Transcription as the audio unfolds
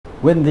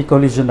When the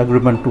coalition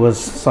agreement was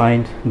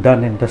signed,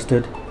 done and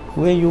dusted,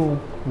 were you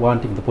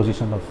wanting the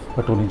position of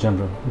Attorney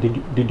General?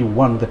 Did you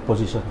want that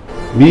position?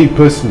 Me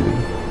personally,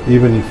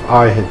 even if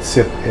I had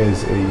sat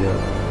as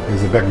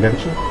a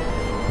backbencher,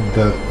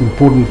 the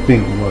important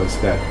thing was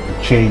that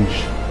the change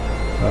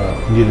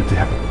needed to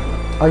happen.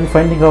 Are you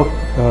finding out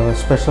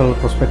special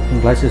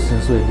prospecting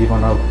licenses were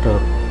given out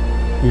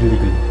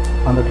illegally,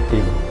 under the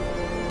table,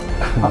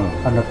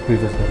 under the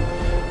previous level?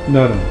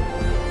 No.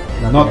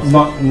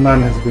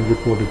 None has been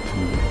reported to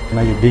me. And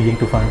are you digging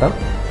to find out?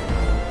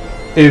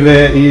 If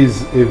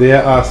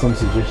there are some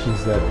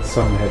suggestions that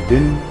some have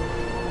been,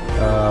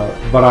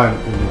 but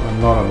I'm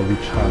not on a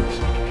witch hunt